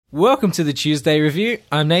Welcome to the Tuesday Review.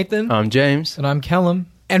 I'm Nathan. I'm James. And I'm Callum.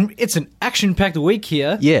 And it's an action-packed week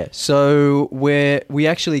here. Yeah, so we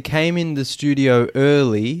actually came in the studio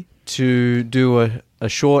early to do a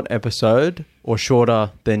short episode, or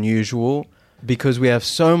shorter than usual, because we have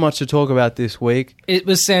so much to talk about this week. It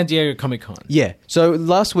was San Diego Comic-Con. Yeah, so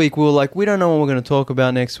last week we were like, we don't know what we're going to talk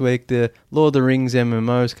about next week. The Lord of the Rings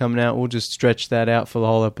MMO is coming out. We'll just stretch that out for the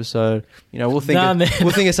whole episode. You know, we'll think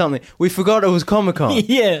of something. We forgot it was Comic-Con.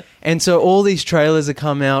 Yeah. And so all these trailers have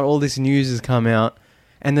come out, all this news has come out,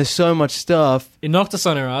 and there's so much stuff. It knocked us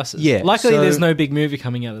on our asses. Yeah. Luckily, there's no big movie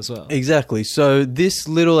coming out as well. Exactly. So this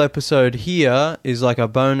little episode here is like a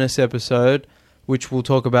bonus episode, which we'll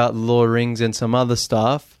talk about Lord of the Rings and some other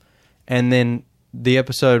stuff. And then the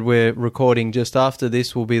episode we're recording just after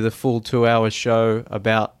this will be the full 2-hour show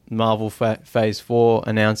about Marvel Phase 4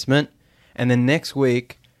 announcement. And then next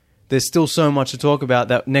week, there's still so much to talk about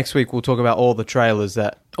that next week we'll talk about all the trailers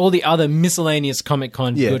that... all the other miscellaneous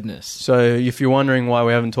Comic-Con goodness. So if you're wondering why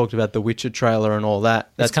we haven't talked about the Witcher trailer and all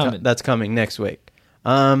that, that's coming. That's coming next week.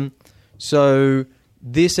 So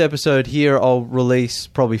this episode here I'll release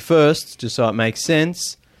probably first, just so it makes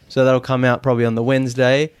sense. So that'll come out probably on the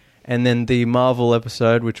Wednesday. And then the Marvel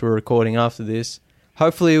episode, which we're recording after this,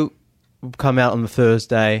 hopefully will come out on the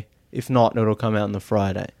Thursday. If not, it'll come out on the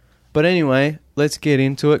Friday. But anyway, let's get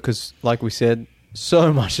into it because, like we said,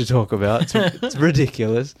 so much to talk about. It's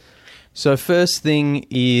ridiculous. So first thing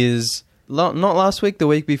is, not last week, the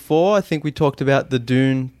week before, I think we talked about the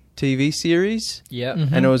Dune TV series. Yeah.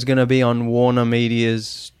 Mm-hmm. And it was going to be on Warner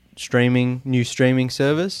Media's new streaming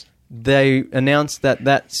service. They announced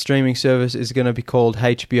that streaming service is going to be called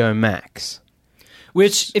HBO Max.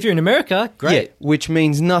 Which, if you're in America, great. Yeah, which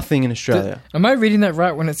means nothing in Australia. Am I reading that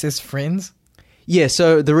right when it says Friends? Yeah,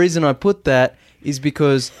 so the reason I put that is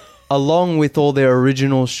because along with all their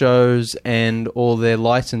original shows and all their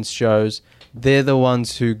licensed shows, they're the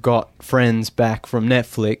ones who got Friends back from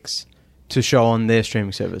Netflix to show on their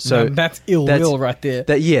streaming service. So that's ill will right there.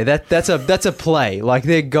 That's a play. Like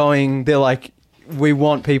they're like, we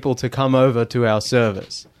want people to come over to our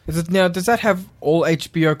service. Now, does that have all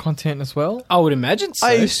HBO content as well? I would imagine so.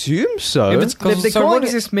 I assume so. So what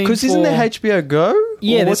does this mean? Because isn't there HBO Go?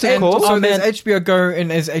 Yeah, what's it called? So there's HBO Go and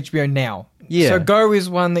there's HBO Now. Yeah. So Go is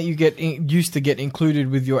one that you used to get included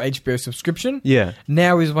with your HBO subscription. Yeah.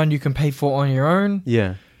 Now is one you can pay for on your own.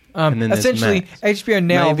 Yeah. And then there's essentially, Max. HBO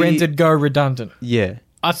Now rendered Go redundant. Yeah.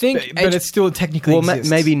 I think... But it still technically exists.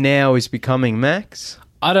 Maybe Now is becoming Max.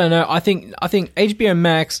 I don't know. I think HBO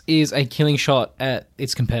Max is a killing shot at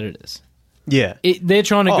its competitors. Yeah. They're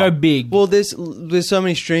trying to go big. Well, there's so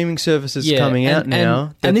many streaming services coming out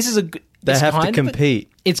now. And this is they have to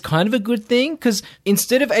compete. It's kind of a good thing because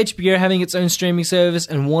instead of HBO having its own streaming service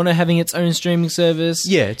and Warner having its own streaming service,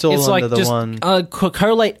 it's all under the one.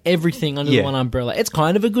 Correlate everything under the one umbrella. It's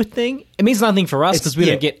kind of a good thing. It means nothing for us because we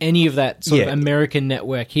don't get any of that sort of American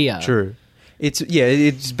network here. True.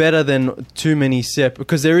 It's better than too many separate,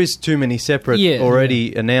 because there is too many separate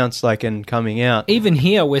already announced and coming out. Even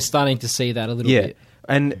here, we're starting to see that a little bit.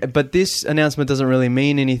 But this announcement doesn't really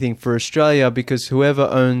mean anything for Australia because whoever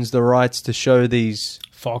owns the rights to show these...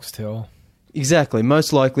 Foxtel. Exactly.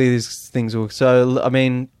 Most likely these things will... So, I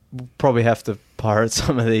mean, we'll probably have to pirate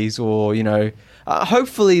some of these or,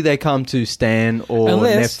 hopefully they come to Stan or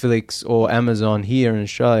Netflix or Amazon here in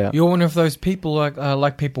Australia. You're one of those people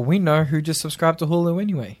like people we know who just subscribe to Hulu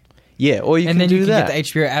anyway. Yeah, or you can do that. And then you can get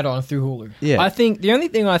the HBO add-on through Hulu. Yeah. I think the only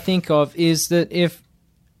thing I think of is that if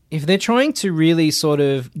they're trying to really sort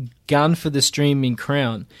of gun for the streaming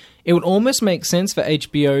crown, it would almost make sense for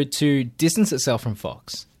HBO to distance itself from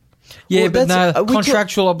Fox. Yeah, but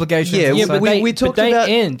contractual obligations. Yeah, but we talked about...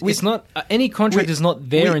 It's not... any contract is not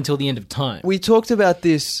there until the end of time. We talked about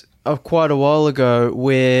this quite a while ago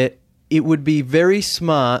where it would be very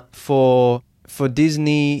smart for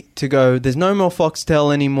Disney to go, there's no more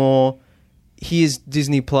Foxtel anymore, here's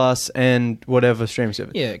Disney Plus and whatever streaming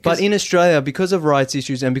service. Yeah, but in Australia, because of rights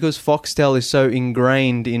issues and because Foxtel is so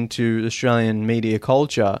ingrained into Australian media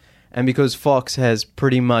culture and because Fox has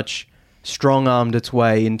pretty much strong-armed its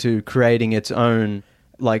way into creating its own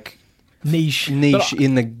niche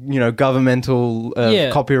in the governmental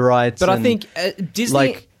copyrights. But I think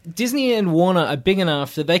Disney and Warner are big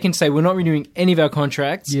enough that they can say we're not renewing any of our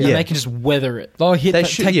contracts and they can just weather it. They'll take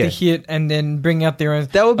the hit and then bring out their own...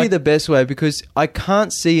 That would be the best way because I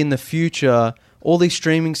can't see in the future all these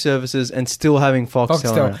streaming services and still having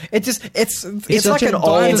Foxtel. It's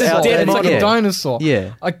like a dinosaur.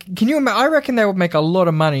 Yeah. Can you imagine? I reckon they would make a lot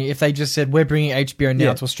of money if they just said we're bringing HBO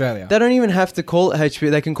now to Australia. They don't even have to call it HBO.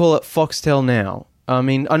 They can call it Foxtel Now. I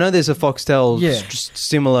mean, I know there's a Foxtel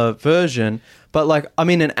similar version, But like, I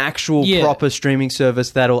mean, an actual proper streaming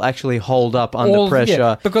service that'll actually hold up under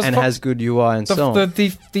pressure and has good UI and so on.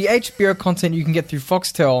 The HBO content you can get through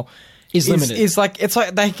Foxtel is limited. It's like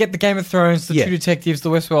they get the Game of Thrones, the True Detectives, the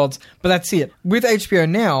Westworlds, but that's it. With HBO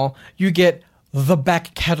now, you get the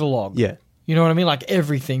back catalogue. Yeah. You know what I mean? Like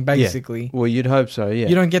everything, basically. Yeah. Well, you'd hope so, yeah.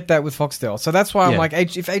 You don't get that with Foxtel. So that's why I'm like,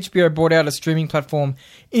 if HBO brought out a streaming platform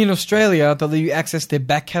in Australia that let you access their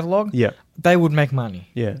back catalogue, they would make money.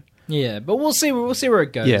 Yeah. Yeah, but we'll see where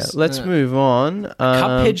it goes. Yeah, let's move on.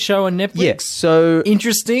 Cuphead show on Netflix. Yeah, so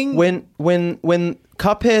interesting. When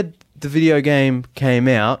Cuphead, the video game, came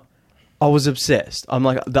out, I was obsessed. I'm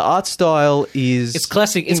like, the art style is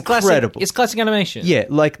classic. It's incredible. It's classic animation. Yeah,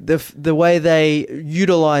 like the way they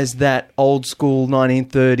utilize that old school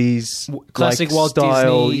 1930s classic like, Walt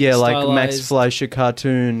style, Disney like Max Fleischer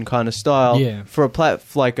cartoon kind of style. Yeah. For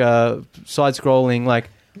like a side scrolling, like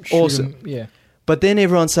awesome. Yeah. But then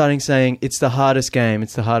everyone's starting saying it's the hardest game.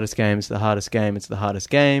 It's the hardest game. It's the hardest game. It's the hardest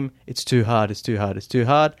game. It's too hard. It's too hard. It's too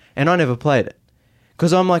hard. And I never played it.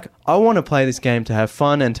 Because I'm like, I want to play this game to have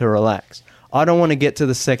fun and to relax. I don't want to get to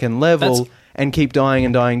the second level and keep dying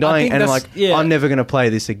and dying. And I'm like, I'm never going to play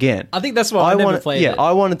this again. I think that's why I never played it. Yeah,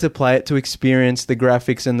 I wanted to play it to experience the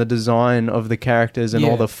graphics and the design of the characters and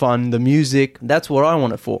all the fun, the music. That's what I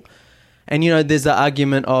want it for. And, you know, there's the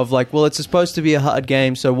argument of like, well, it's supposed to be a hard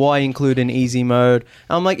game, so why include an easy mode?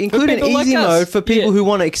 I'm like, include an easy mode for people who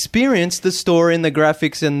want to experience the story and the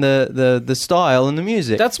graphics and the style and the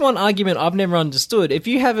music. That's one argument I've never understood. If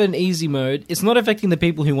you have an easy mode, it's not affecting the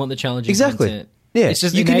people who want the challenging content. Yeah, it's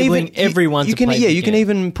just enabling everyone to play. Yeah, you can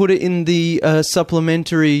even put it in the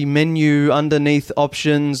supplementary menu underneath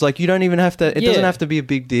options. Like you don't even have to. It doesn't have to be a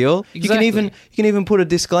big deal. Exactly. You can even put a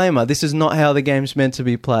disclaimer. This is not how the game's meant to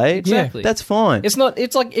be played. Exactly, that's fine. It's not.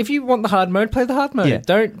 It's like if you want the hard mode, play the hard mode. Yeah.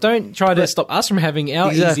 Don't try to stop us from having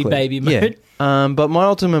our easy baby mode. Yeah. But my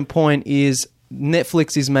ultimate point is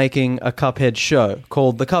Netflix is making a Cuphead show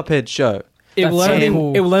called The Cuphead Show. It will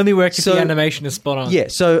only work if the animation is spot on. Yeah,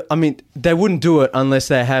 so, I mean, they wouldn't do it unless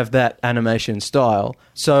they have that animation style.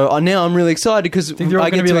 So now I'm really excited because I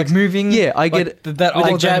get to be like moving. Yeah, I like get that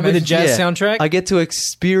with a jazz soundtrack. I get to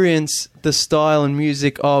experience the style and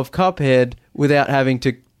music of Cuphead without having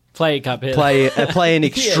to play Cuphead. Play an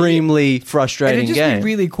extremely frustrating game. It'd game. just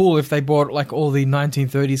be really cool if they brought like all the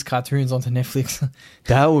 1930s cartoons onto Netflix.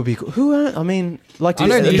 That would be cool. I mean, like I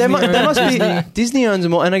know there must be Disney owns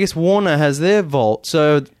them all, and I guess Warner has their vault.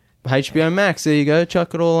 So HBO Max, there you go,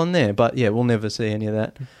 chuck it all on there. But yeah, we'll never see any of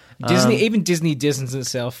that. Even Disney distances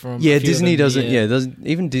itself from. Yeah, Disney doesn't.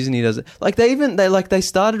 Even Disney doesn't. Like they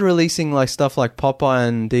started releasing like stuff like Popeye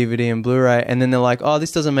and DVD and Blu-ray, and then they're like, oh,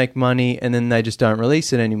 this doesn't make money, and then they just don't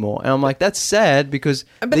release it anymore. And I'm like, that's sad because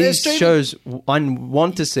these shows I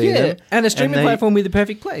want to see them. And a streaming platform with the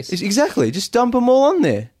perfect place. Exactly, just dump them all on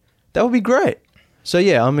there. That would be great. So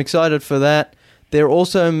yeah, I'm excited for that. They're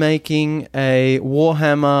also making a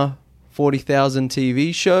Warhammer 40,000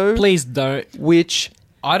 TV show. Please don't. Which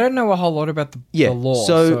I don't know a whole lot about the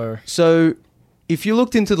lore. So if you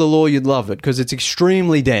looked into the lore, you'd love it because it's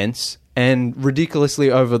extremely dense and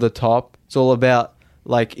ridiculously over the top. It's all about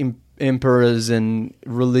like emperors and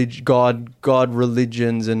god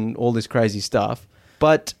religions and all this crazy stuff.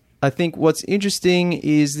 But I think what's interesting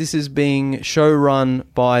is this is being showrun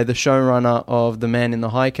by the showrunner of The Man in the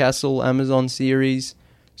High Castle Amazon series.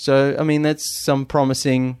 So, I mean, that's some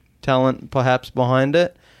promising talent perhaps behind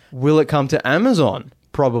it. Will it come to Amazon?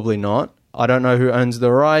 Probably not. I don't know who owns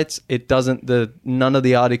the rights. None of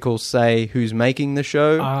the articles say who's making the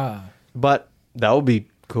show. But that would be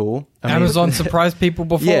cool. Amazon surprised people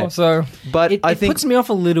before, so but I think puts me off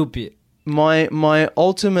a little bit. My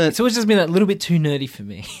ultimate. It's always just been a little bit too nerdy for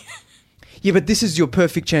me. Yeah, but this is your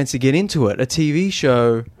perfect chance to get into it. A TV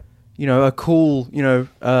show, you know, a cool, you know.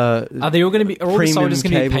 Are they all going to be? Are all the soldiers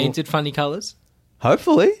going to be painted funny colors?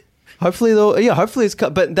 Hopefully hopefully it's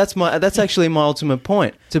cut. But that's actually my ultimate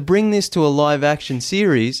point. To bring this to a live action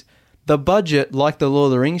series, the budget, like the Lord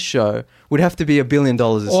of the Rings show, would have to be $1 billion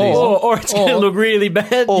a season. Or it's going to look really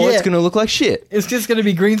bad. Or it's going to look like shit. It's just going to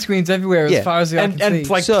be green screens everywhere as far as the eye can see. And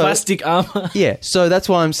like plastic armor. Yeah, so that's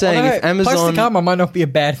why I'm saying if Amazon... Plastic armor might not be a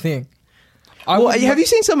bad thing. Have you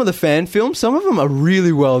seen some of the fan films? Some of them are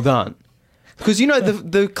really well done. Because, you know,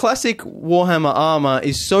 the classic Warhammer armor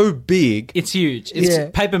is so big. It's huge.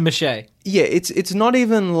 It's paper mache. Yeah, it's not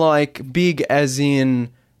even like big as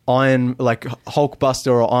in like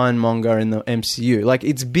Hulkbuster or Ironmonger in the MCU. Like,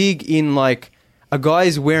 it's big in like a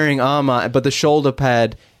guy's wearing armor, but the shoulder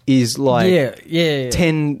pad is like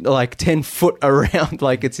 10 foot around.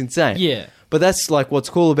 Like, it's insane. Yeah. But that's like what's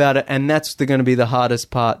cool about it, and that's going to be the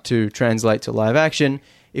hardest part to translate to live action.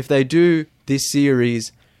 If they do this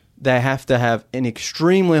series, they have to have an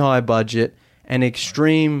extremely high budget and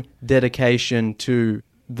extreme dedication to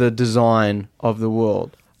the design of the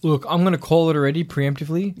world. Look, I'm going to call it already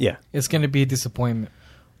preemptively. Yeah. It's going to be a disappointment.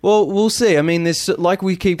 Well, we'll see. I mean, there's like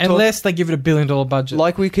we keep unless they give it $1 billion budget.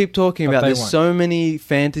 Like we keep talking about, there's won't. so many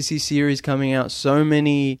fantasy series coming out, so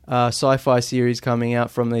many sci-fi series coming out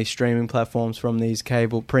from these streaming platforms, from these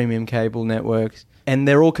premium cable networks, and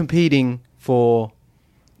they're all competing for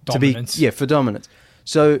dominance. For dominance.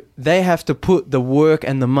 So they have to put the work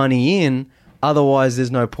and the money in, otherwise there's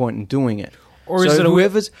no point in doing it. Or is it a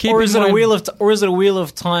Wheel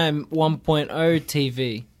of Time 1.0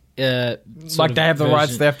 TV? Like they have the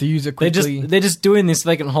rights, they have to use it quickly. They're just doing this so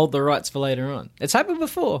they can hold the rights for later on. It's happened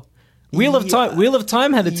before. Wheel of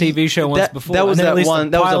Time had a TV show once before. That was that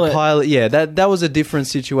one. That was a pilot. Yeah, that was a different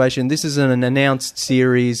situation. This is an announced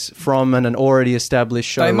series from an already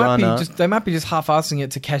established showrunner. They might be just half-assing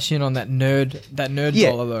it to cash in on that nerd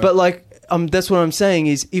dollar though. But like, that's what I'm saying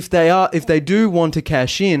is if they do want to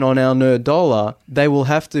cash in on our nerd dollar, they will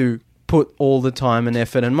have to put all the time and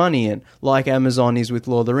effort and money in, like Amazon is with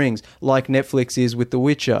Lord of the Rings, like Netflix is with The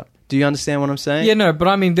Witcher. Do you understand what I'm saying? Yeah, no, but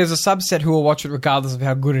I mean, there's a subset who will watch it regardless of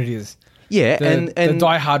how good it is. Yeah, the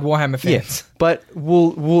die-hard Warhammer fans. Yeah, but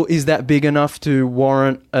is that big enough to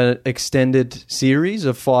warrant an extended series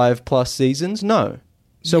of 5+ seasons? No.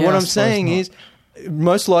 So what I'm saying is,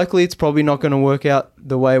 most likely it's probably not going to work out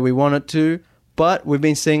the way we want it to, but we've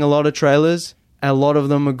been seeing a lot of trailers. A lot of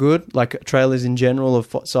them are good, like trailers in general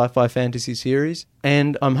of sci-fi fantasy series.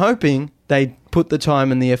 And I'm hoping they put the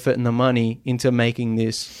time and the effort and the money into making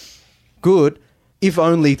this good, if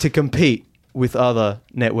only to compete with other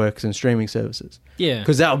networks and streaming services. Yeah.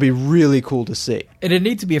 Because that would be really cool to see. It'd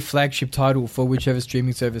need to be a flagship title for whichever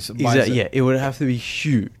streaming service buys it. Yeah, it would have to be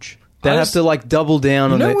huge. They'd have to like double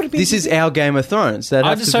down on it. This is our Game of Thrones. They'd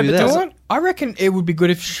have to do that. I reckon it would be good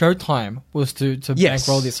if Showtime was to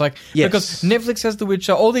bankroll this. Because Netflix has The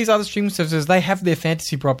Witcher, all these other streaming services, they have their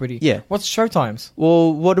fantasy property. Yeah. What's Showtime's?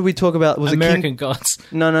 Well, what did we talk about? Was American Gods.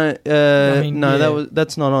 No.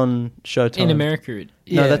 That's not on Showtime. In America.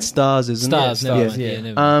 No, that's Stars, isn't it? Stars,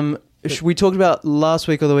 yeah. We talked about last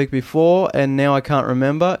week or the week before, and now I can't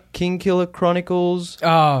remember. King Killer Chronicles.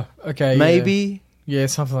 Oh, okay. Maybe. Yeah,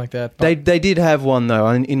 something like that. They did have one though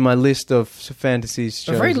in my list of fantasy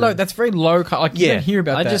shows. Very low. That's very low. Like you don't hear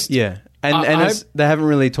about that. And they haven't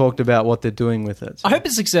really talked about what they're doing with it. So. I hope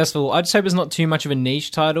it's successful. I just hope it's not too much of a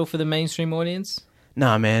niche title for the mainstream audience.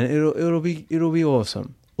 Nah, man, it'll be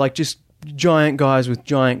awesome. Like just giant guys with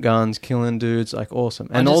giant guns killing dudes, like awesome.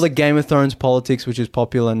 And all the Game of Thrones politics, which is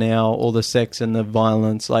popular now, all the sex and the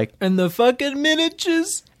violence, like and the fucking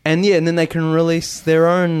miniatures. And then they can release their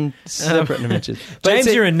own separate images. James,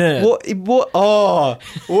 you're a nerd. What? Oh,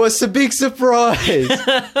 what's a big surprise?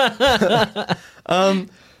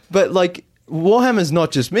 But like Warhammer's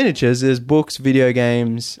not just miniatures. There's books, video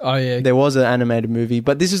games. Oh yeah. There was an animated movie,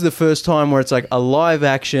 but this is the first time where it's like a live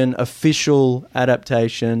action official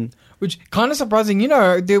adaptation. Which kind of surprising. You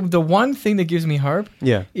know, the one thing that gives me hope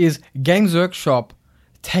is Games Workshop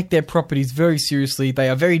take their properties very seriously. They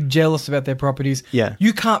are very jealous about their properties. Yeah.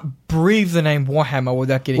 You can't breathe the name Warhammer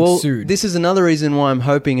without getting sued. This is another reason why I'm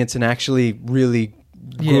hoping it's an actually really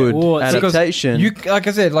good adaptation. Like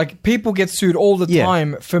I said, like people get sued all the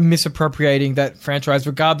time for misappropriating that franchise,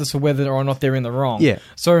 regardless of whether or not they're in the wrong. Yeah.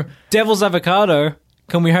 So Devil's Avocado,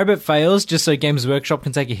 can we hope it fails just so Games Workshop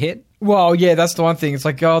can take a hit? Well, yeah, that's the one thing. It's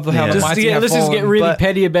like, God, the hell, let's just get really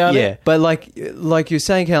petty about it. Yeah, but like you're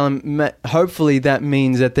saying, Callum, hopefully that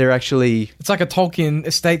means that they're actually... It's like a Tolkien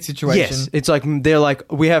estate situation. Yes, it's like they're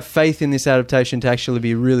like, we have faith in this adaptation to actually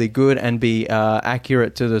be really good and be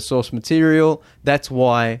accurate to the source material. That's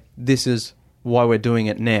why we're doing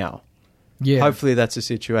it now. Yeah. Hopefully that's a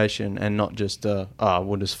situation and not just,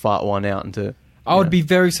 we'll just fart one out into... I would be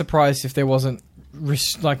very surprised if there wasn't,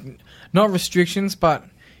 not restrictions, but...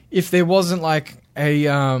 if there wasn't like a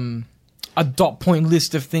dot point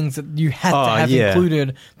list of things that you had to have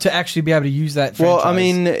included to actually be able to use that franchise. Well, I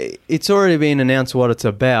mean, it's already been announced what it's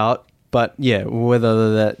about, but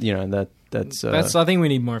whether that's I think we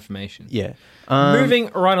need more information. Yeah. Moving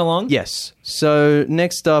right along. Yes. So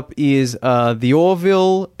next up is The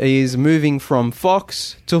Orville is moving from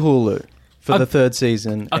Fox to Hulu. For the third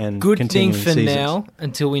season and good thing continuing for seasons. now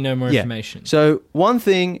until we know more information. So one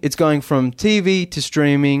thing, it's going from TV to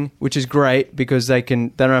streaming, which is great because they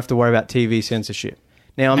don't have to worry about TV censorship.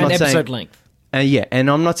 Now I'm not saying episode length. And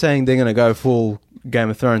I'm not saying they're going to go full Game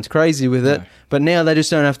of Thrones crazy with it, but now they just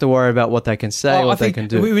don't have to worry about what they can say, what they can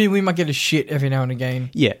do. We might get a shit every now and again.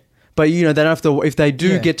 Yeah. But, they don't have to... If they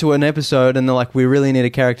do get to an episode and they're like, we really need a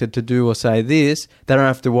character to do or say this, they don't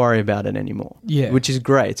have to worry about it anymore. Yeah. Which is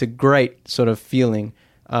great. It's a great sort of feeling.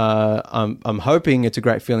 I'm hoping it's a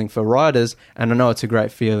great feeling for writers, and I know it's a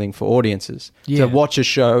great feeling for audiences. To watch a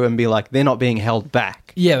show and be like, they're not being held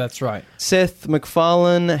back. Yeah, that's right. Seth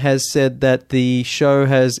MacFarlane has said that the show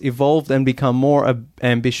has evolved and become more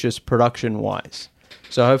ambitious production-wise.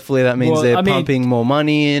 So hopefully that means they're pumping more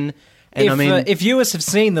money in. And if viewers have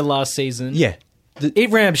seen the last season, it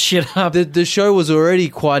ramps shit up. The show was already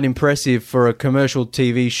quite impressive for a commercial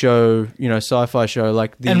TV show, sci-fi show.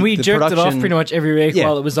 And we jerked it off pretty much every week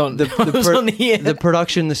while it was on. The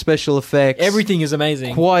production, the special effects, everything is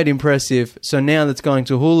amazing. Quite impressive. So now that's going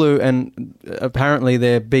to Hulu, and apparently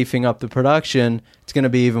they're beefing up the production. It's going to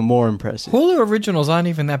be even more impressive. Hulu originals aren't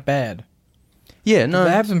even that bad. Yeah, no, they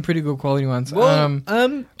have some pretty good quality ones. Well,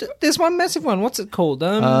 there's one massive one. What's it called?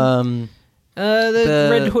 The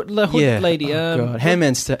Red Hood lady. God.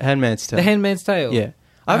 Handmaid's Tale. The Handmaid's Tale. Yeah,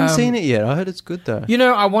 I haven't seen it yet. I heard it's good though.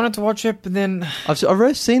 I wanted to watch it, but then I've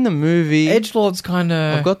already seen the movie. Edgelord's kind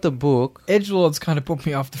of. I've got the book. Edgelord's kind of put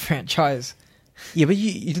me off the franchise. Yeah, but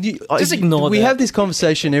you just ignore. We have this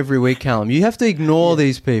conversation every week, Callum. You have to ignore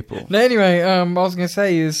these people. No, anyway, what I was going to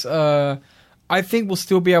say is. I think we'll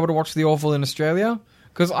still be able to watch The Orville in Australia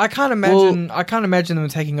because I can't imagine them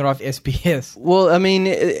taking it off SBS. Well, I mean,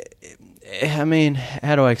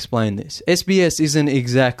 how do I explain this? SBS isn't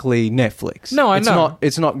exactly Netflix. No, I know.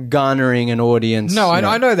 It's not garnering an audience. No,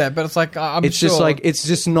 I know that, but it's like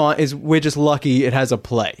we're just lucky it has a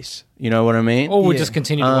place. You know what I mean? Or we'll just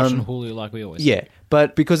continue to watch on Hulu like we always do. Yeah.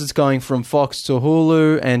 But because it's going from Fox to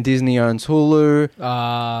Hulu, and Disney owns Hulu,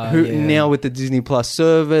 now with the Disney Plus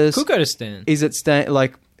service, could go to Stan. Is it Stan?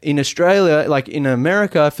 Like in Australia, like in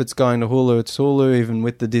America, if it's going to Hulu, it's Hulu, even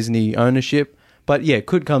with the Disney ownership. But yeah, it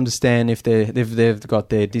could come to Stan if they've got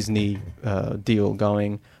their Disney deal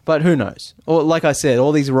going. But who knows? Or like I said,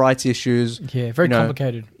 all these rights issues. Yeah, very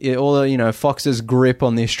complicated. Yeah, all Fox's grip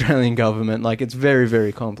on the Australian government, like it's very,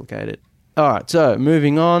 very complicated. All right, so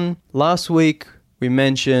moving on. Last week we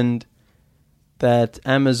mentioned that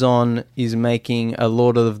Amazon is making a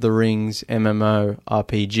Lord of the Rings MMO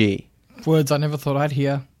RPG. Words I never thought I'd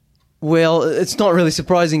hear. Well, it's not really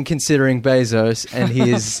surprising considering Bezos and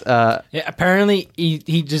his... apparently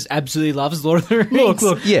he just absolutely loves Lord of the Rings.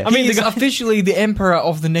 Look. Yeah. I mean, he's officially the emperor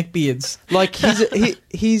of the neckbeards. Like,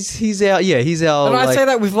 he's our... Yeah, he's our... And I say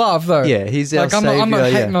that with love, though. Yeah, he's our savior. I'm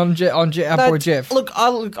not hating on our boy Jeff. Look,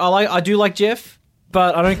 I do like Jeff,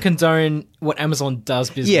 but I don't condone what Amazon does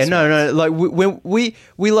business. Yeah, no. Like,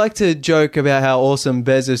 we like to joke about how awesome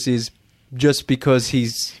Bezos is just because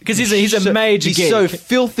he's a major geek. He's so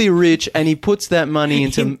filthy rich, and he puts that money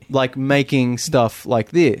into like making stuff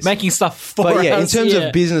like this, making stuff for us. But yeah, in us, terms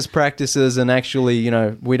of business practices, and actually,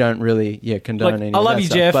 we don't really condone any. I love of that you,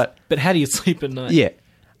 stuff, Jeff, but how do you sleep at night? Yeah,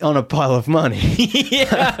 on a pile of money.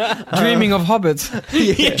 Dreaming of hobbits.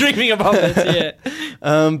 Yeah, dreaming of hobbits.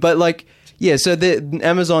 Yeah. But like. Yeah, so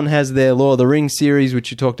Amazon has their Lord of the Rings series, which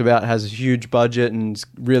you talked about, has a huge budget and is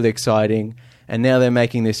really exciting. And now they're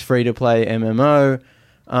making this free-to-play MMO,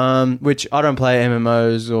 which I don't play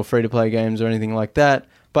MMOs or free-to-play games or anything like that.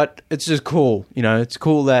 But it's just cool. It's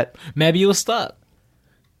cool that... Maybe you'll start.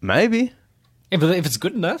 Maybe. If it's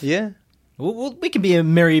good enough. Yeah. We can be a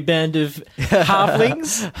merry band of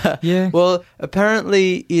halflings. Yeah. Well,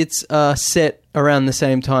 apparently it's set around the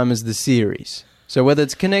same time as the series. So whether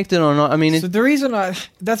it's connected or not, I mean... So the reason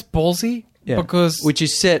that's ballsy, because... Which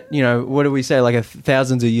is set, what do we say, like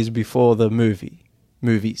thousands of years before the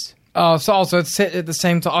movies. Oh, so it's set at the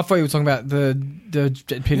same time. I thought you were talking about the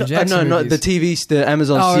Peter Jackson movies. The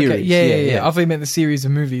Amazon series. Okay. Yeah. I thought you meant the series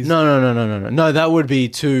of movies. No. No, that would be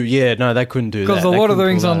too... Yeah, no, they couldn't do that. Because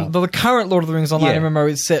the current Lord of the Rings Online MMO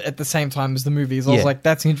is set at the same time as the movies. I was like,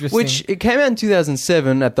 that's interesting. Which, it came out in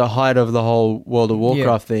 2007 at the height of the whole World of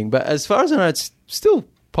Warcraft thing. But as far as I know, it's still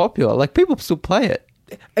popular. Like, people still play it.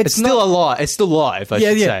 It's still alive. It's still live, I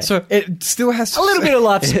should say. So it still has a little bit of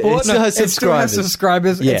live support. It still has subscribers. It still has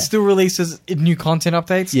subscribers. Yeah. It still releases new content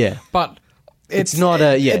updates. Yeah. But it's not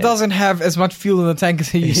a... Yeah. It doesn't have as much fuel in the tank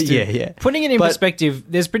as it used to. Yeah. Putting it in perspective,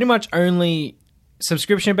 there's pretty much only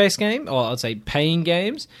subscription-based game, or I'd say paying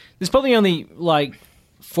games. There's probably only,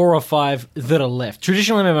 4 or 5 that are left.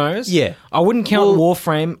 Traditional MMOs. Yeah. I wouldn't count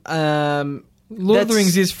Warframe. Lord of the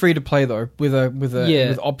Rings is free to play though, with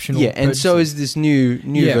optional. Yeah, and purchases. so is this new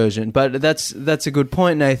version. But that's a good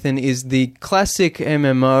point, Nathan. Is the classic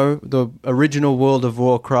MMO, the original World of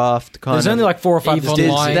Warcraft kind There's only 4 or 5 EVE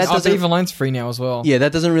Online. EVE Online's free now as well. Yeah,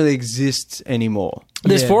 that doesn't really exist anymore.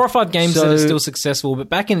 There's 4 or 5 games that are still successful, but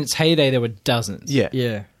back in its heyday, there were dozens. Yeah.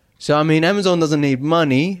 Yeah. So, I mean, Amazon doesn't need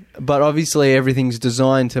money, but obviously everything's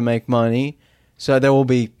designed to make money. So there will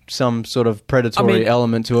be some sort of predatory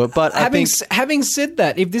element to it. But having said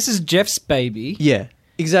that, if this is Jeff's baby... Yeah,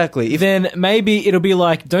 exactly. Then maybe it'll be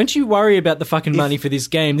like, don't you worry about the fucking money for this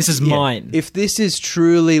game. This is mine. If this is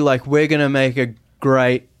truly like, we're going to make a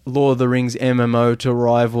great Lord of the Rings MMO to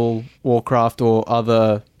rival Warcraft or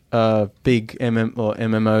other big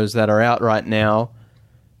MMOs that are out right now...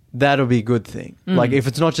 That'll be a good thing. Like, if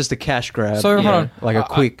it's not just a cash grab. So, hold on. Like a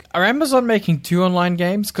quick... Are Amazon making 2 online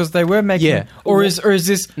games? Because they were making... Yeah. Or is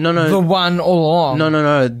this the one all along?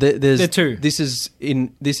 No. There's 2. This is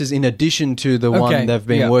in addition to the one they've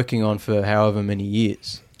been working on for however many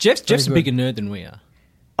years. Jeff's a bigger nerd than we are.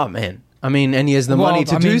 Oh, man. I mean, and he has the money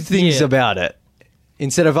to do things about it.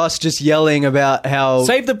 Instead of us just yelling about how...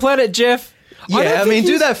 Save the planet, Jeff! Yeah, I mean,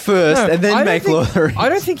 do that first and then make Lord of the Rings. I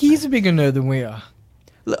don't think he's a bigger nerd than we are.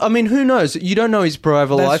 I mean, who knows? You don't know his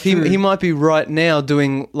private life. He might be right now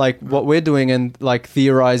doing like what we're doing and like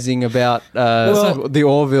theorizing about the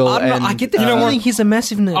Orville. I get the feeling he's a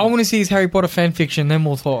massive nerd. I want to see his Harry Potter fan fiction, then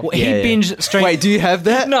we'll talk. Well, he binged straight. Wait, do you have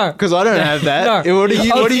that? No, because I don't have that. No. What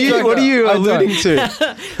are you alluding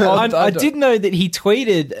to? I did know that he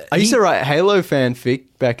tweeted. I used to write Halo fanfic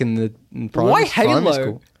back in primary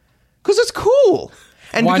school. Because it's cool.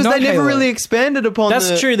 And Why because not they never Halo? really expanded upon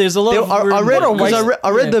That's true. There's a lot of I read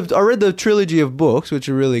room. the trilogy of books, which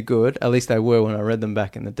are really good. At least they were when I read them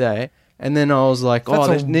back in the day. And then I was like,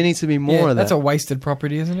 there needs to be more of that. That's a wasted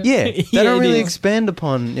property, isn't it? Yeah, they don't really expand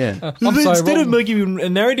upon. Yeah, instead of making a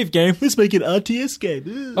narrative game, let's make an RTS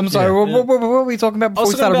game. I'm sorry. What were we talking about before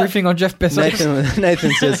we started riffing on Jeff Bezos?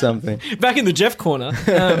 Nathan said something. Back in the Jeff corner.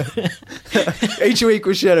 Each week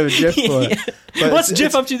we should have a Jeff corner. What's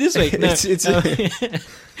Jeff up to this week?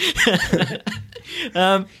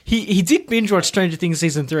 No. He did binge watch Stranger Things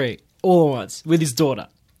season 3 all at once with his daughter,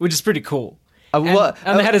 which is pretty cool. And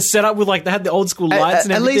they had it set up with they had the old school lights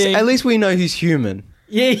and everything. At least we know he's human.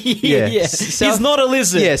 Yeah. He's not a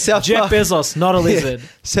lizard. Yeah, Jeff Bezos, not a lizard.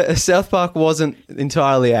 Yeah. South Park wasn't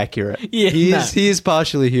entirely accurate. Yeah, he is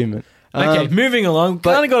partially human. Okay, moving along.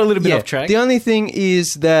 Kind of got a little bit off track. The only thing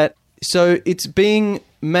is that it's being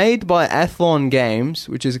made by Athlon Games,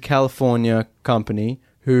 which is a California company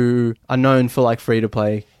who are known for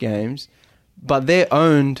free-to-play games, but they're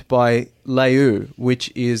owned by Leu,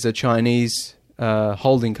 which is a Chinese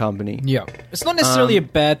holding company. Yeah. It's not necessarily a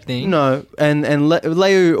bad thing. No, and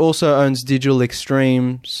Leu also owns Digital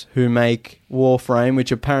Extremes, who make Warframe,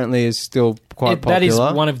 which apparently is still quite popular. That is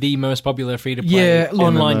one of the most popular free-to-play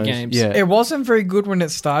online MMOs, games. Yeah. It wasn't very good when it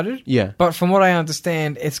started. Yeah. But from what I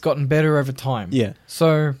understand, it's gotten better over time. Yeah.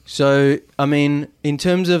 So I mean, in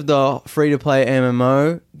terms of the free-to-play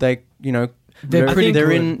MMO, they're pretty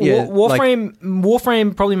good. in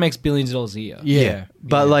Warframe probably makes billions of dollars a year. Yeah.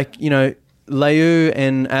 But Leu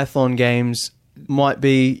and Athlon Games might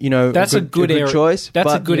be, that's a good area. choice.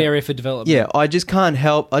 That's a good area for development. Yeah, I just can't,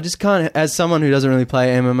 as someone who doesn't really play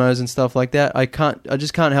MMOs and stuff like that, I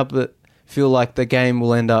just can't help but feel like the game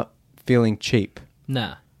will end up feeling cheap.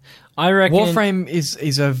 Nah. I reckon Warframe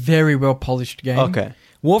is a very well polished game. Okay.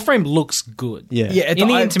 Warframe looks good. Yeah. In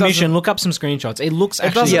the intermission, look up some screenshots. It looks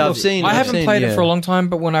actually good. I haven't played it for a long time,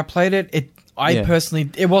 but when I played it, personally,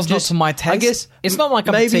 it was not to my taste. I guess it's not my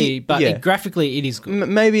cup of tea, but graphically it is good.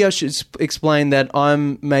 Maybe I should explain that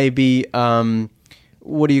I'm maybe,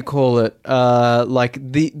 what do you call it?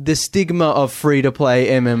 The stigma of free-to-play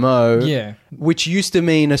MMO, which used to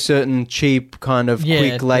mean a certain cheap, kind of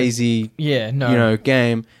quick, lazy,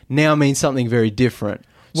 game, now means something very different.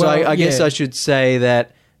 So I guess I should say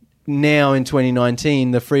that now in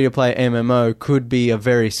 2019, the free-to-play MMO could be a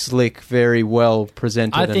very slick, very well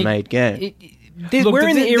presented and made game. We're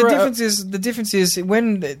in the era. The difference is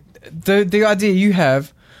when the idea you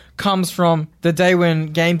have comes from the day when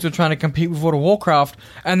games were trying to compete with World of Warcraft,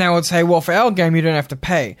 and they would say, well, for our game, you don't have to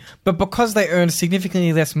pay. But because they earned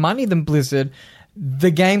significantly less money than Blizzard,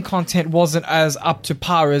 the game content wasn't as up to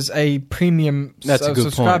par as a premium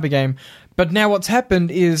subscriber game. But now what's happened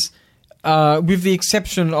is, with the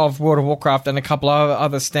exception of World of Warcraft and a couple of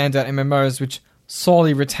other standout MMOs, which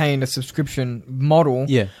solely retain a subscription model,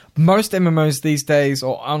 most MMOs these days,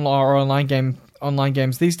 or online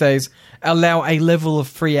games these days, allow a level of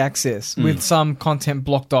free access with some content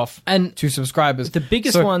blocked off to subscribers. The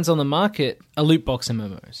biggest ones on the market are loot box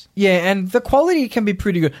MMOs. Yeah, and the quality can be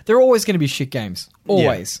pretty good. There are always going to be shit games.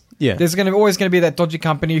 Always. Yeah. There's always going to be that dodgy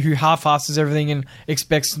company who half-asses everything and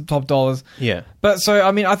expects some top dollars. Yeah. But so,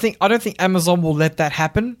 I mean, I don't think Amazon will let that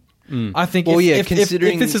happen. I think if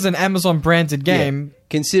this is an Amazon branded game,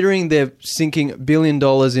 considering they're sinking $1 billion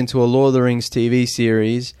into a Lord of the Rings TV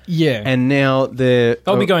series, and now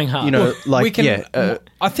they'll be going hard. You know,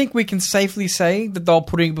 I think we can safely say that they'll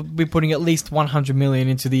be putting at least $100 million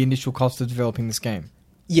into the initial cost of developing this game.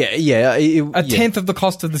 A tenth of the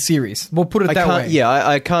cost of the series. We'll put it that way. Yeah,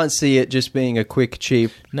 I can't see it just being a quick,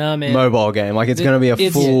 cheap mobile game. Like it's going to be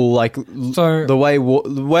a full the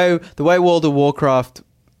way World of Warcraft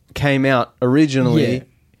came out originally.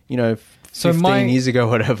 You know, 15 years ago,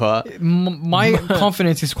 whatever. My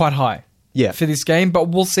confidence is quite high. For this game, but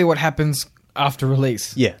we'll see what happens after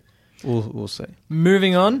release. Yeah. We'll see.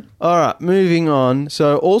 Moving on. All right, moving on.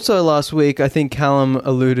 So also last week, I think Callum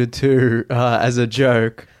alluded to, as a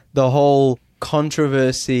joke, the whole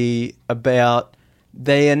controversy about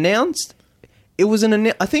they announced... I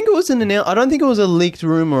don't think it was a leaked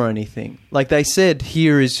rumor or anything. Like they said,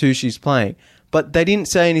 here is who she's playing. But they didn't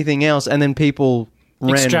say anything else, and then people...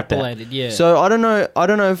 extrapolated, So I don't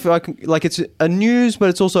know if I can... Like, it's a news, but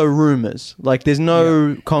it's also rumors. Like, there's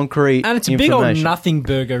no concrete and it's a big old nothing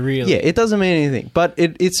burger, really. Yeah, it doesn't mean anything. But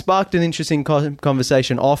it sparked an interesting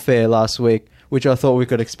conversation off-air last week, which I thought we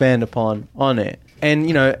could expand upon on air. And,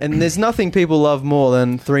 you know, and there's nothing people love more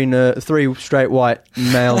than three straight white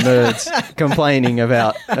male nerds complaining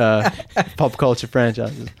about pop culture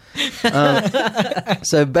franchises.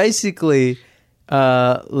 So basically...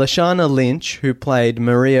 Lashana Lynch, who played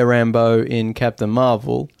Maria Rambeau in Captain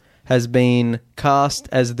Marvel, has been cast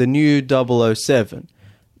as the new 007.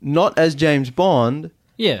 Not as James Bond,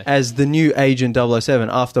 as the new Agent 007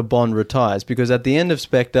 after Bond retires. Because at the end of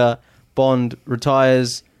Spectre, Bond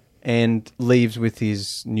retires and leaves with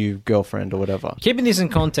his new girlfriend or whatever. Keeping this in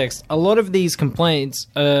context, a lot of these complaints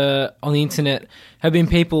on the internet have been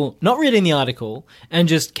people not reading the article and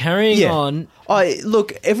just carrying on.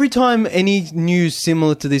 Look, every time any news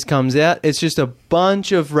similar to this comes out, it's just a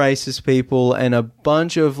bunch of racist people and a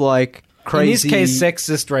bunch of like crazy... In this case,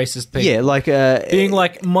 sexist racist people. Yeah, like... being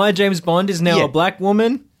like, my James Bond is now a black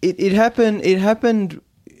woman. It happened...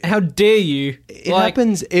 How dare you? It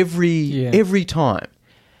happens every time.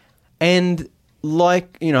 And,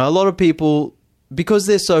 like, you know, a lot of people, because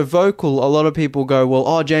they're so vocal, a lot of people go,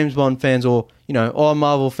 well, James Bond fans or, you know,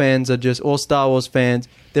 Marvel fans are just, or Star Wars fans,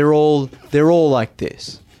 they're all like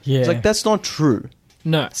this. Yeah. It's like, that's not true.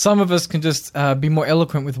 No. Some of us can just be more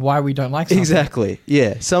eloquent with why we don't like something. Exactly,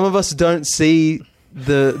 yeah. Some of us don't see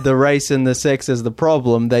the race and the sex as the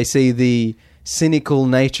problem. They see the cynical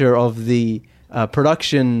nature of the...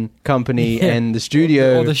 production company and the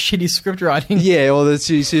studio. Or the shitty script writing. Yeah, or the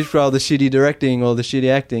shitty script writing, the shitty directing, or the shitty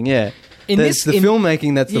acting, It's the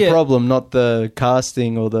filmmaking that's the problem, not the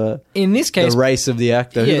casting or in this case, the race of the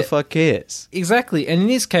actor. Who the fuck cares? Exactly. And in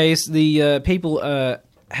this case, the people are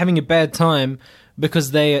having a bad time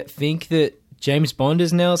because they think that James Bond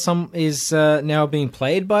is now being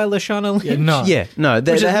played by Lashana Lynch.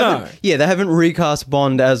 They haven't recast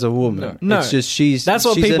Bond as a woman. No. It's just she's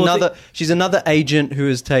another agent who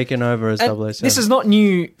has taken over as 007. This is not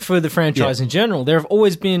new for the franchise in general. There have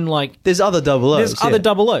always been there's other 00s. There's other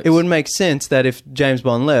 00s. It would make sense that if James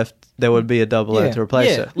Bond left, there would be a 00 to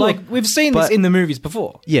replace her. Like we've seen this in the movies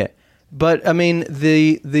before. Yeah. But I mean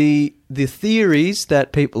the theories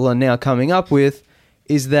that people are now coming up with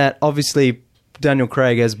is that obviously Daniel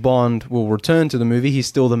Craig as Bond will return to the movie. He's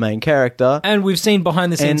still the main character. And we've seen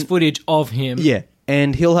behind-the-scenes footage of him. Yeah.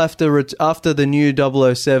 And he'll have to... after the new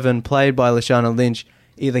 007 played by Lashana Lynch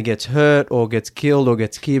either gets hurt or gets killed or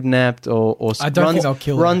gets kidnapped or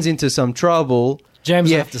runs into some trouble... James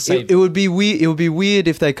will have to save it would be weird. It would be weird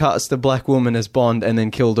if they cast a black woman as Bond and then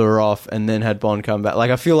killed her off and then had Bond come back. Like,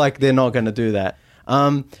 I feel like they're not going to do that.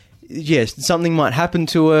 Yes, something might happen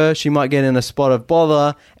to her. She might get in a spot of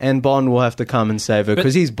bother, and Bond will have to come and save her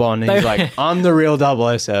because he's Bond. And he's like, I'm the real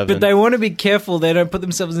 007. But they want to be careful. They don't put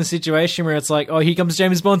themselves in a situation where it's like, oh, here comes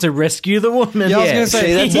James Bond to rescue the woman. Yeah, I was going to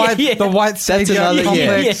say the white savior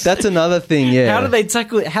complex. That's another thing. Yeah. How do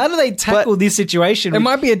they tackle this situation? It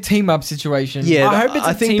might be a team up situation. Yeah,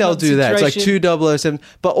 I think they'll do that. It's like two 007.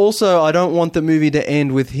 But also, I don't want the movie to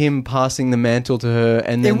end with him passing the mantle to her,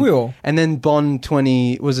 and then it will. And then Bond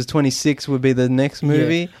 26 would be the next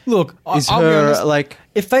movie. Yeah. Look, I'll be honest,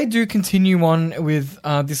 if they do continue on with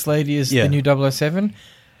this lady as the new 007,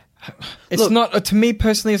 it's not to me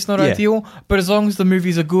personally. It's not ideal, but as long as the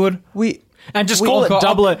movies are good, just call it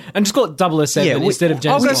 007 instead of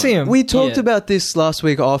James Bond. See him. We talked about this last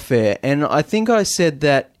week off air, and I think I said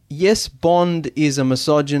that yes, Bond is a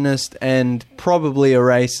misogynist and probably a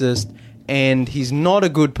racist, and he's not a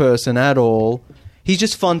good person at all. He's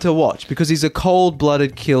just fun to watch because he's a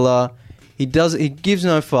cold-blooded killer. He gives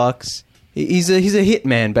no fucks. He's a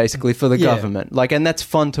hitman basically for the government, like, and that's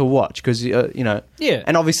fun to watch because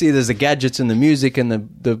and obviously there's the gadgets and the music and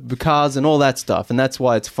the cars and all that stuff, and that's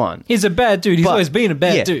why it's fun. He's a bad dude. He's always been a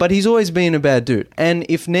bad dude. But he's always been a bad dude. And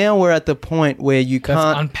if now we're at the point where you can't,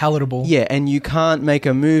 that's unpalatable. Yeah, and you can't make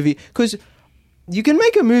a movie because you can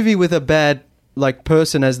make a movie with a bad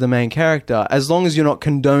person as the main character as long as you're not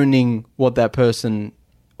condoning what that person,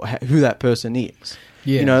 who that person is.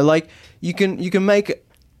 Yeah, like you can make.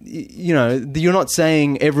 You're not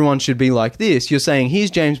saying everyone should be like this. You're saying he's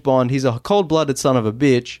James Bond. He's a cold-blooded son of a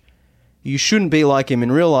bitch. You shouldn't be like him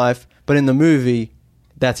in real life, but in the movie,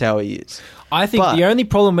 that's how he is. I think the only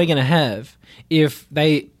problem we're going to have if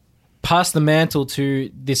they pass the mantle to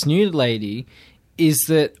this new lady is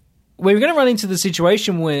that we're going to run into the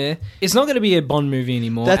situation where it's not going to be a Bond movie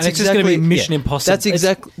anymore, and it's just going to be Mission Impossible.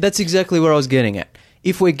 That's exactly where I was getting at.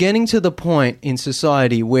 If we're getting to the point in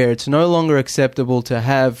society where it's no longer acceptable to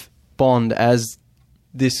have Bond as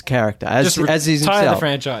this character, as he's himself, retire the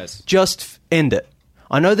franchise. Just end it.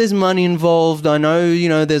 I know there's money involved. I know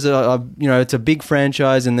there's it's a big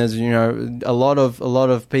franchise and there's a lot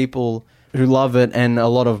of people who love it and a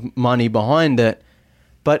lot of money behind it.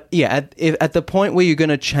 But yeah, at the point where you're going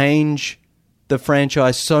to change the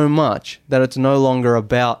franchise so much that it's no longer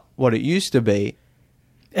about what it used to be,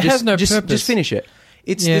 it has no purpose. Just finish it.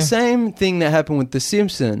 It's the same thing that happened with The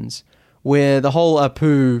Simpsons, where the whole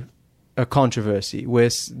Apu controversy, where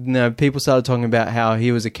people started talking about how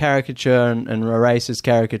he was a caricature and a racist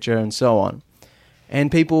caricature and so on.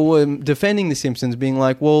 And people were defending The Simpsons, being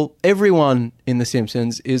like, well, everyone in The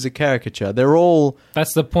Simpsons is a caricature. They're all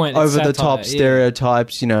that's the point. over-the-top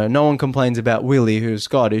stereotypes. No one complains about Willie, who's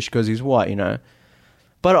Scottish, because he's white,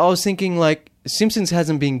 But I was thinking, Simpsons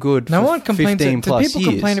hasn't been good for 15 plus years. Do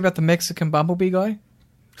people complain about the Mexican Bumblebee guy?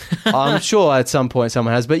 I'm sure at some point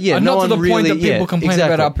someone has, but no not one to the really. Point that people complain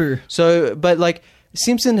about Apu. So, but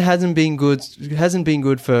Simpson hasn't been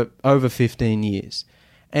good for over 15 years,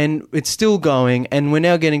 and it's still going. And we're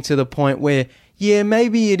now getting to the point where,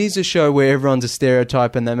 maybe it is a show where everyone's a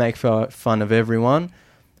stereotype and they make fun of everyone.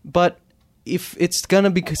 But if it's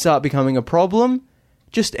going to start becoming a problem,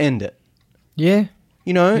 just end it. Yeah.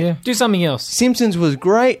 Do something else. Simpsons was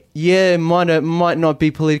great. Yeah, might not be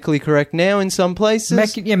politically correct now in some places.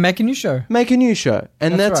 Make a new show. Make a new show.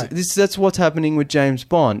 And that's right. That's what's happening with James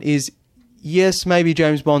Bond is, yes, maybe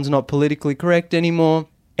James Bond's not politically correct anymore.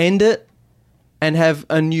 End it and have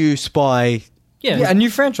a new spy. Yeah, a new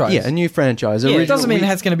franchise. Yeah, a new franchise. It doesn't mean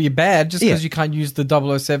it's going to be bad just because you can't use the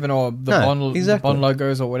 007 or the Bond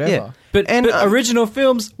logos or whatever. Yeah. But original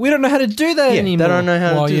films, we don't know how to do that anymore. They don't know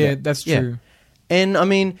how to do that. Yeah, that's true. And I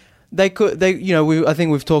mean, I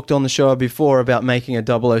think we've talked on the show before about making a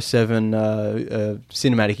 007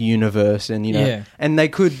 cinematic universe, and and they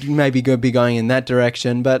could maybe be going in that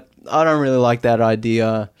direction, but I don't really like that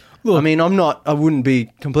idea. Look, I mean, I wouldn't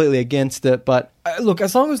be completely against it, but look,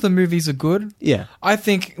 as long as the movies are good, I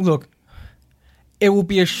think, it will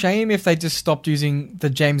be a shame if they just stopped using the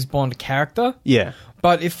James Bond character. Yeah.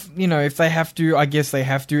 But if they have to, I guess they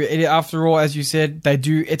have to. After all, as you said, they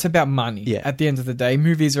do. It's about money. Yeah. At the end of the day,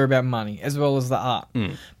 movies are about money as well as the art.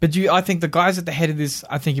 Mm. But I think the guys at the head of this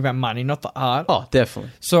are thinking about money, not the art. Oh,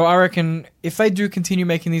 definitely. So I reckon if they do continue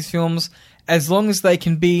making these films, as long as they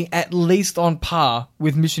can be at least on par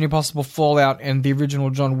with Mission Impossible Fallout and the original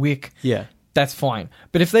John Wick, that's fine.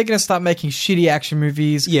 But if they're going to start making shitty action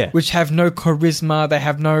movies, which have no charisma, they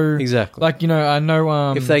have no... Exactly.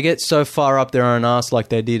 no... if they get so far up their own ass like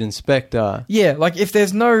they did in Spectre... Yeah, if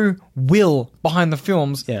there's no will behind the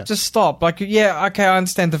films, just stop. Okay, I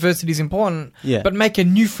understand diversity is important, but make a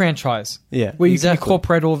new franchise where you can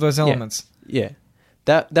incorporate all of those elements. Yeah.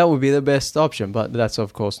 That would be the best option, but that's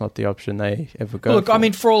of course not the option they ever go for. I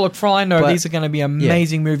mean, for all I know, these are going to be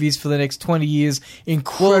amazing movies for the next 20 years.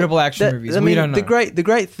 Incredible action movies. We don't know. The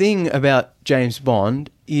great thing about James Bond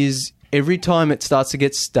is every time it starts to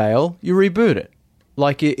get stale, you reboot it.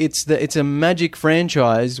 It's a magic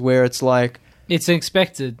franchise where it's like it's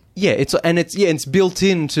expected. Yeah, it's built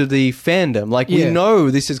into the fandom. We know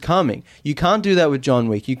this is coming. You can't do that with John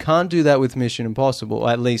Wick. You can't do that with Mission Impossible. Or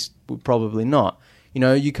at least probably not.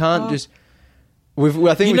 You can't just.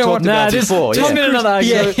 I think we talked about this before.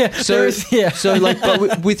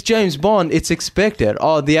 But with James Bond, it's expected.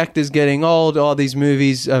 Oh, the actor's getting old. Oh, these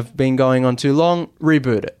movies have been going on too long.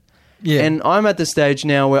 Reboot it. Yeah. And I'm at the stage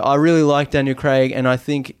now where I really like Daniel Craig, and I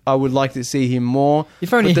think I would like to see him more.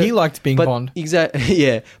 If only he liked being Bond. Exactly.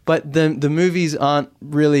 Yeah. But the movies aren't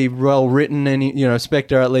really well written. And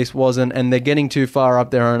Spectre at least wasn't, and they're getting too far up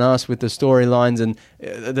their own ass with the storylines. And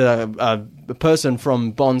the person from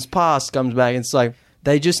Bond's past comes back. And it's like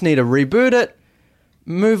they just need to reboot it,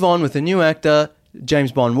 move on with a new actor.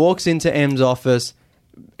 James Bond walks into M's office.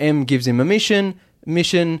 M gives him a mission.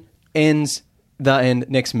 Mission ends. The end.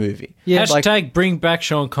 Next movie. Yeah. Hashtag bring back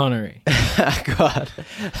Sean Connery. God.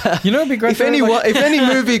 You know, it'd be great. If any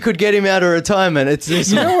movie could get him out of retirement, it's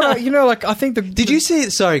this. You know what? I think Did you see?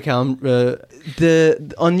 Sorry, Callum.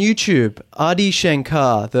 On YouTube, Adi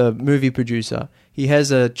Shankar, the movie producer, he has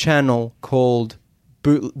a channel called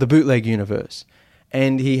The Bootleg Universe,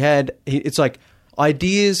 and it's like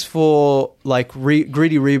ideas for like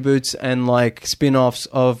gritty reboots and like spin-offs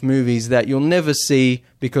of movies that you'll never see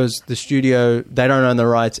because they don't own the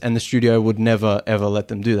rights and the studio would never ever let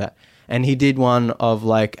them do that. And he did one of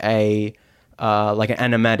like an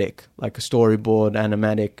animatic, like a storyboard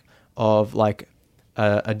animatic of like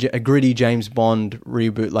a gritty James Bond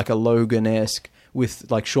reboot, like a Logan-esque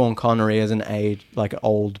with like Sean Connery as an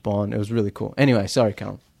old Bond. It was really cool. Anyway, sorry,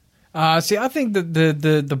 Callum. See, I think that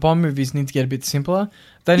the Bond movies need to get a bit simpler.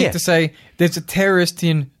 They need to say there's a terrorist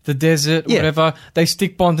in the desert, or whatever. They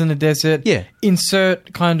stick Bond in the desert. Yeah.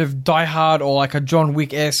 Insert kind of Die Hard or like a John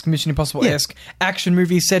Wick-esque, Mission Impossible-esque action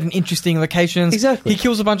movie set in interesting locations. Exactly. He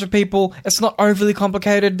kills a bunch of people. It's not overly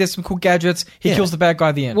complicated. There's some cool gadgets. He kills the bad guy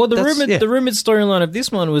at the end. Well, the rumored storyline of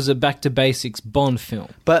this one was a back to basics Bond film.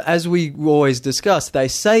 But as we always discuss, they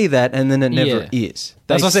say that and then it never is.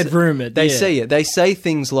 As I said, rumored. They say it. They say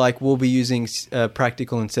things like we'll be using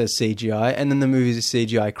practical instead of CGI, and then the movie's a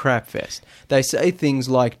CGI crapfest. They say things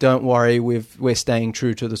like, don't worry, we're staying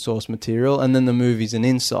true to the source material, and then the movie's an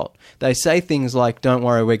insult. They say things like, don't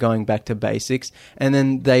worry, we're going back to basics, and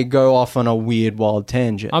then they go off on a weird, wild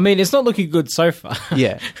tangent. I mean, it's not looking good so far.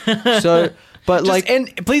 Yeah. So... But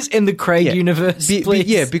please end the Craig universe,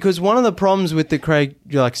 please. Because one of the problems with the Craig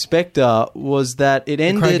Spectre was that it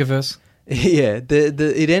ended... The Craigiverse. Yeah,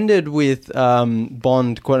 it ended with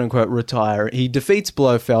Bond, quote unquote, retire. He defeats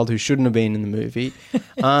Blofeld, who shouldn't have been in the movie.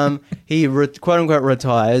 He quote unquote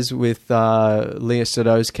retires with Lea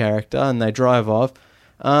Seydoux' character, and they drive off.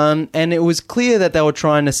 And it was clear that they were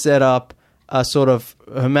trying to set up a sort of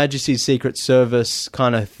Her Majesty's Secret Service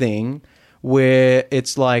kind of thing, where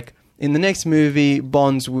it's like, in the next movie,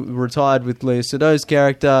 Bond's retired with Lea Seydoux'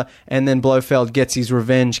 character, and then Blofeld gets his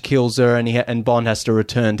revenge, kills her, and Bond has to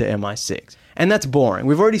return to MI6. And that's boring.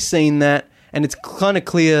 We've already seen that, and it's kind of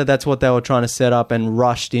clear that's what they were trying to set up and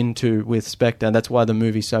rushed into with Spectre. And that's why the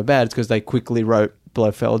movie's so bad. It's because they quickly wrote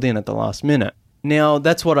Blofeld in at the last minute. Now,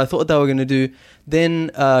 that's what I thought they were going to do. Then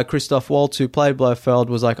Christoph Waltz, who played Blofeld,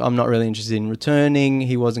 was like, I'm not really interested in returning.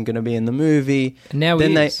 He wasn't going to be in the movie. And now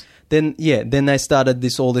he is. Then they started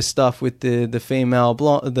all this stuff with the female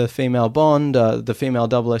Bond, the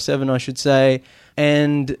female 007, I should say,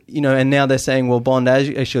 and now they're saying, well, Bond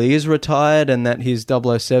actually is retired and that his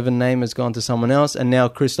 007 name has gone to someone else, and now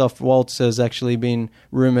Christoph Waltz has actually been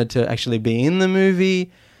rumored to actually be in the movie.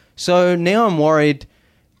 So now I'm worried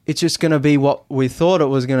it's just going to be what we thought it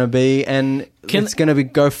was going to be, and it's going to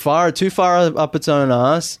go too far up its own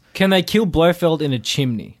ass. Can they kill Blofeld in a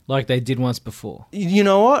chimney like they did once before? You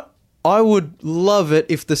know what? I would love it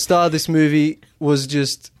if the star of this movie was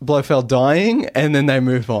just Blofeld dying and then they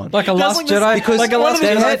move on. Like a Last Jedi? Because like a Last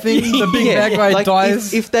Jedi thing, the big bad guy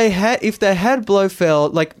dies. If they had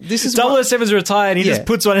Blofeld, like this is... 007's retired, he just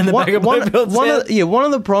puts one in the back of Blofeld's head. One of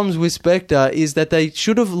the problems with Spectre is that they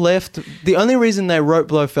should have left... The only reason they wrote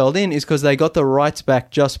Blofeld in is because they got the rights back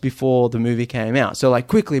just before the movie came out. So like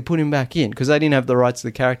quickly put him back in because they didn't have the rights to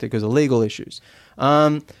the character because of legal issues.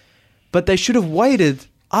 But they should have waited...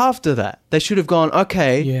 After that, they should have gone,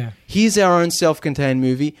 okay, here's our own self-contained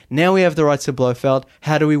movie. Now we have the rights to Blofeld.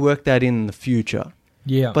 How do we work that in the future?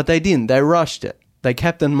 Yeah. But they didn't. They rushed it. They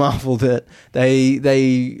Captain Marveled it. They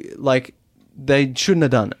shouldn't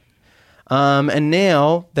have done it. And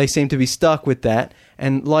now they seem to be stuck with that.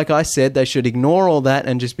 And like I said, they should ignore all that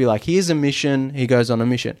and just be like, here's a mission. He goes on a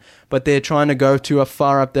mission. But they're trying to go too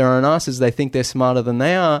far up their own asses. They think they're smarter than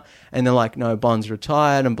they are. And they're like, no, Bond's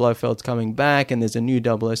retired and Blofeld's coming back and there's a new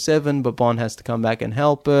 007, but Bond has to come back and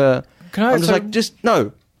help her. Just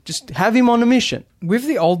have him on a mission. With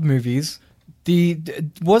the old movies...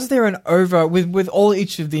 was there an with all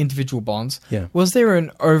each of the individual Bonds? Yeah. Was there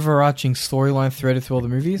an overarching storyline threaded through all the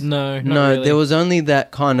movies? No, really. There was only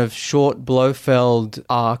that kind of short Blofeld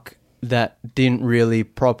arc that didn't really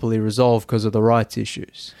properly resolve because of the rights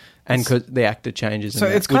issues and because the actor changes. So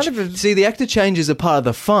it's kind of the actor changes are part of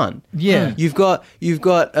the fun. Yeah, you've got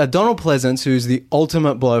Donald Pleasance, who's the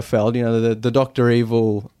ultimate Blofeld. The Dr.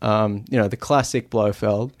 Evil. The classic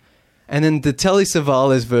Blofeld. And then the Telly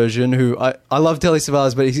Savalas version, who I love Telly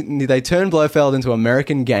Savalas, but they turn Blofeld into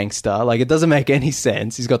American gangster. Like, it doesn't make any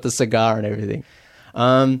sense. He's got the cigar and everything.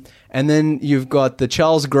 And then you've got the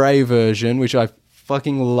Charles Gray version, which I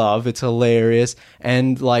fucking love. It's hilarious.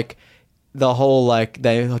 And like the whole, like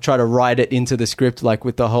they try to write it into the script, like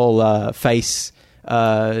with the whole face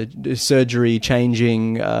surgery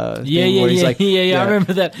changing thing where he's like, I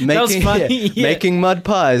remember that. That was funny. Making mud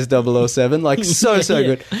pies 007, like so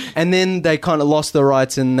good. And then they kind of lost the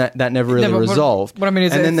rights, and that never really resolved. What I mean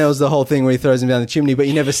is, and then there was the whole thing where he throws him down the chimney, but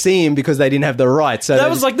you never see him because they didn't have the rights. So that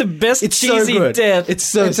was like the best cheesy death. It's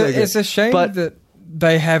so good. It's a shame that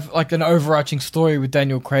they have like an overarching story with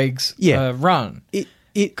Daniel Craig's run.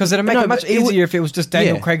 Because it'd make it much easier if it was just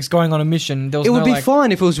Daniel Craig's going on a mission. It would be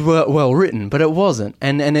fine if it was well written, but it wasn't,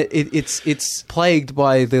 and it's plagued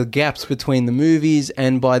by the gaps between the movies,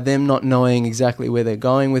 and by them not knowing exactly where they're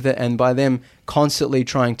going with it, and by them constantly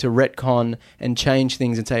trying to retcon and change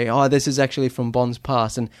things and say, oh, this is actually from Bond's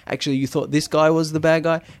past, and actually you thought this guy was the bad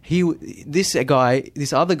guy.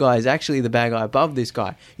 This other guy is actually the bad guy above this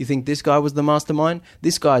guy. You think this guy was the mastermind?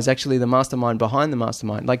 This guy is actually the mastermind behind the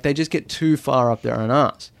mastermind. Like, they just get too far up their own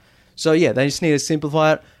ass. So yeah, they just need to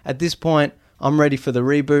simplify it. At this point, I'm ready for the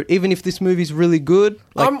reboot. Even if this movie's really good,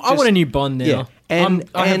 like, I want a new Bond now. Yeah. And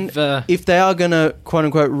if they are gonna quote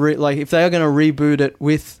unquote if they are gonna reboot it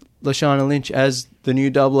with Lashana Lynch as the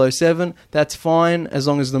new 007, that's fine, as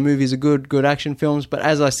long as the movies are good action films. But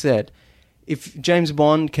as I said, if James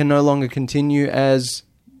Bond can no longer continue as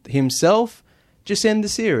himself, just end the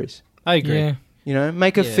series. I agree. Yeah. You know,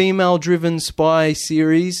 make a female-driven spy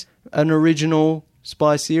series, an original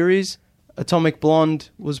spy series. Atomic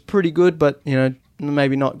Blonde was pretty good, but, you know,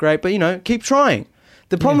 maybe not great. But, you know, keep trying.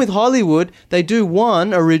 The problem with Hollywood, they do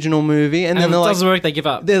one original movie, and then if it doesn't work, they give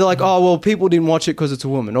up. They're like, oh, well, people didn't watch it because it's a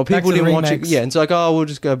woman, or people didn't watch it. Yeah, and it's like, oh, we'll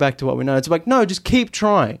just go back to what we know. It's like, no, just keep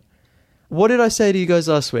trying. What did I say to you guys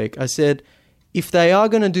last week? I said, if they are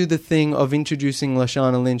going to do the thing of introducing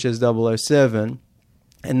Lashana Lynch as 007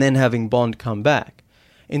 and then having Bond come back,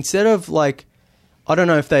 instead of like, I don't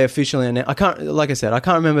know if they officially announced, I can't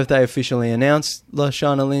remember if they officially announced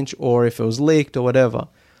Lashana Lynch or if it was leaked or whatever.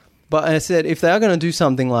 But I said, if they are going to do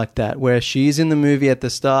something like that, where she's in the movie at the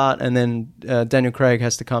start and then Daniel Craig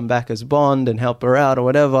has to come back as Bond and help her out or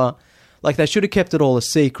whatever, like, they should have kept it all a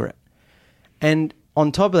secret. And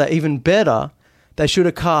on top of that, even better, they should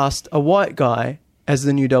have cast a white guy as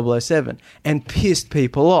the new 007 and pissed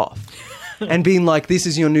people off. And being like, this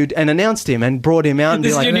is your new... And announced him and brought him out and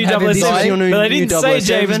be like, this is your new 007. But they didn't say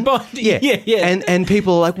James Bond. Yeah. And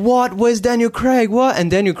people are like, what? Where's Daniel Craig? What? And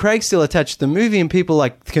Daniel Craig's still attached to the movie, and people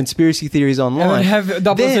like conspiracy theories online. And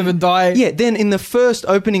then have 007 die. Yeah, then in the first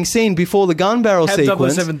opening scene before the gun barrel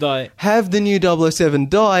sequence... 007 die. Have the new 007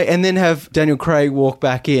 die, and then have Daniel Craig walk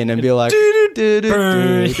back in and be like...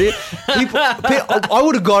 I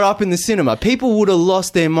would have got up in the cinema. People would have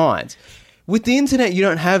lost their minds. With the internet, you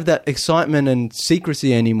don't have that excitement and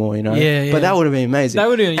secrecy anymore, you know? Yeah. But that would have been amazing.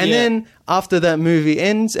 Then after that movie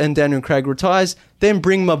ends and Daniel Craig retires, then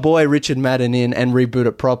bring my boy Richard Madden in and reboot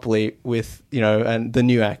it properly with, you know, and the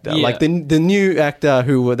new actor. Yeah. Like, the new actor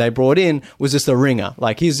who they brought in was just a ringer.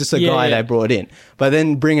 Like, he's just a guy they brought in. But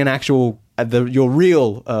then bring an actual... your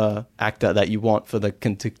real actor that you want for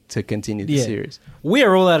to continue the series. We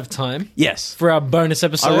are all out of time. Yes. For our bonus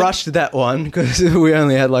episode. I rushed that one because we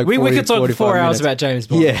only had like 40, we could talk 4 hours minutes. about James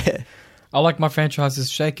Bond. Yeah. I like my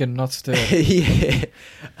franchises shaken, not stirred. Yeah.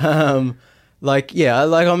 I'm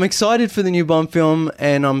excited for the new Bond film,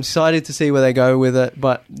 and I'm excited to see where they go with it,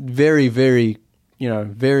 but very, very,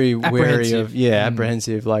 very wary of... Yeah,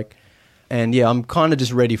 apprehensive. And I'm kind of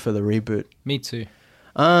just ready for the reboot. Me too.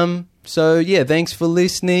 So, yeah, thanks for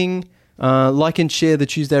listening. Like and share the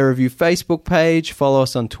Tuesday Review Facebook page. Follow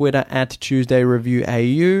us on Twitter at Tuesday Review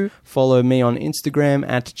AU. Follow me on Instagram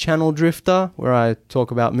at Channel Drifter, where I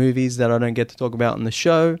talk about movies that I don't get to talk about in the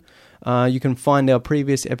show. You can find our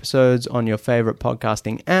previous episodes on your favorite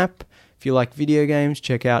podcasting app. If you like video games,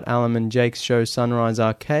 check out Alan and Jake's show Sunrise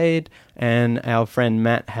Arcade. And our friend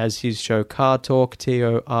Matt has his show Car Talk,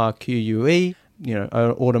 TORQUE,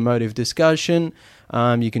 automotive discussion.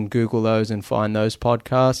 You can Google those and find those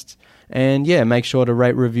podcasts. And yeah, make sure to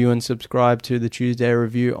rate, review, and subscribe to the Tuesday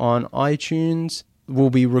Review on iTunes. We'll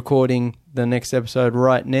be recording the next episode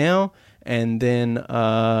right now, and then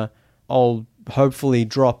I'll hopefully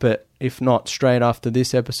drop it, if not straight after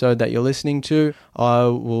this episode that you're listening to. I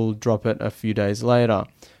will drop it a few days later.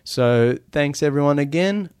 So thanks everyone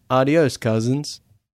again. Adios, cousins.